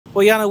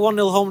Well, Yann, a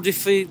 1-0 home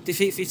defeat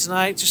for you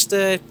tonight. Just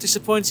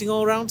disappointing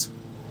all round?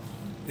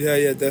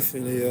 Yeah,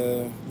 definitely.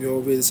 We were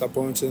really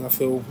disappointed. I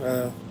feel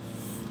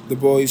the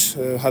boys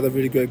had a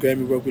really great game.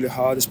 We worked really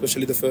hard,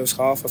 especially the first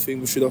half. I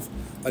think we should have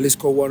at least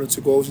scored 1 or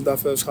 2 goals in that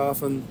first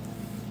half. And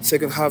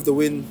second half, the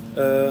win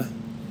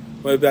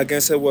maybe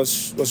against it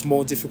was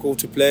more difficult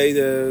to play.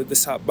 The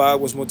sat back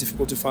was more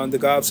difficult to find the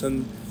gaps,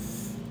 and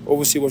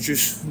obviously it was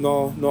just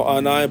not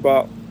our night.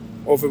 But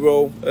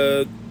overall,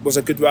 was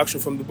a good reaction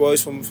from the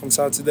boys from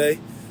Saturday,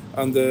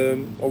 and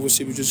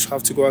obviously we just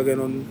have to go again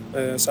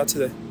on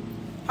Saturday.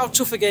 How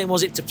tough a game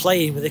was it to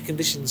play in with the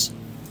conditions?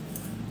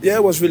 Yeah,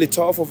 it was really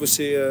tough.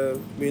 Obviously,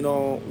 we're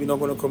not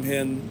going to come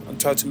here and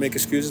try to make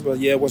excuses, but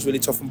yeah, it was really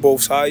tough on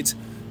both sides.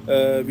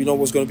 We know it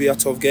was going to be a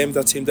tough game.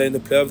 That team, they're in the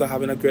playoffs, they're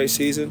having a great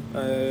season.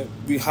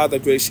 We had a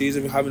great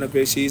season, we're having a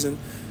great season,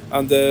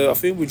 and I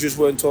think we just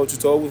went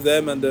toe-to-toe with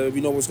them, and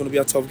we know it was going to be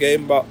a tough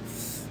game, but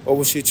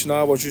obviously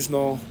tonight was just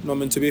not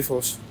meant to be for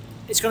us.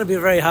 It's going to be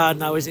very hard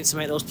now, isn't it, to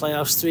make those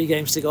playoffs? 3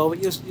 games to go,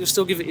 but you'll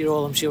still give it your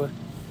all, I'm sure.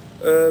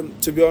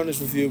 To be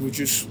honest with you, we've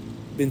just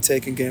been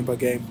taking game by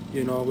game.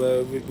 You know,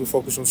 we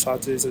focus on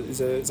Saturday.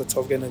 It's a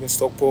tough game against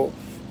Stockport.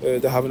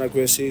 They're having a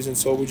great season,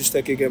 so we just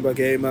take it game by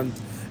game, and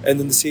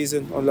ending the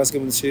season, on last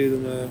game of the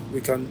season,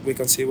 we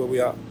can see where we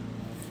are.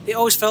 It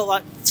always felt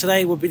like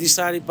today would be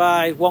decided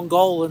by 1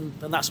 goal, and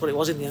that's what it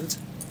was in the end.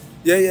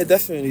 Yeah,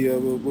 definitely.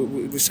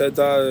 We said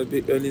that a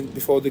bit early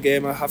before the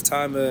game at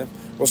half-time. It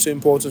was so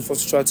important for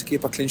us to try to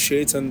keep a clean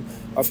sheet, and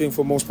I think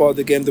for most part of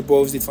the game the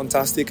boys did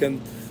fantastic,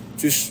 and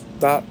just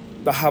that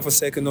half a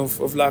second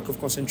of lack of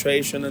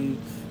concentration, and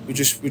we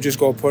just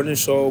got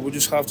punished. So we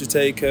just have to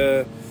take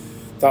that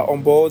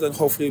on board, and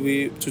hopefully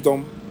we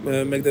don't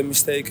make the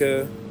mistake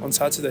on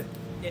Saturday.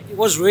 Yeah, it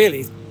was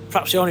really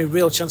perhaps the only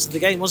real chance of the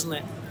game, wasn't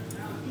it?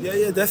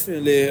 Yeah,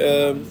 definitely.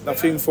 I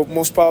think for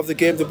most part of the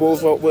game, the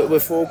boys were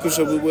focused,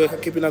 we were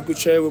keeping a good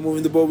share, we're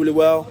moving the ball really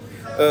well,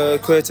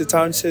 created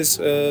chances,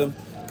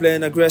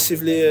 playing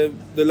aggressively.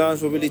 The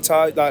lines were really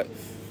tight. Like,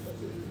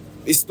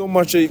 it's not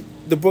much.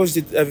 The boys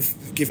did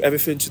give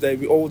everything today.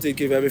 We all did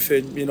give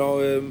everything, you know.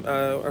 And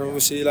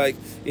obviously, like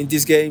in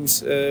these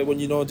games, when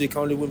you know they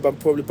can only win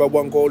probably by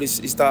 1 goal,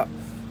 is that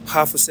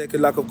half a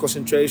second lack of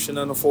concentration,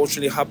 and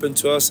unfortunately it happened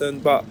to us.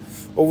 But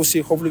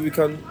obviously, hopefully we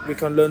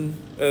can learn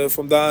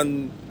from that,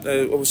 and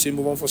obviously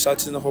move on for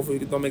Saturday, and hopefully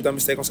we don't make that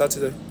mistake on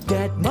Saturday.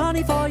 Get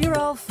money for your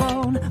old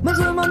phone,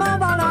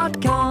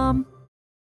 MazumaMobile.com.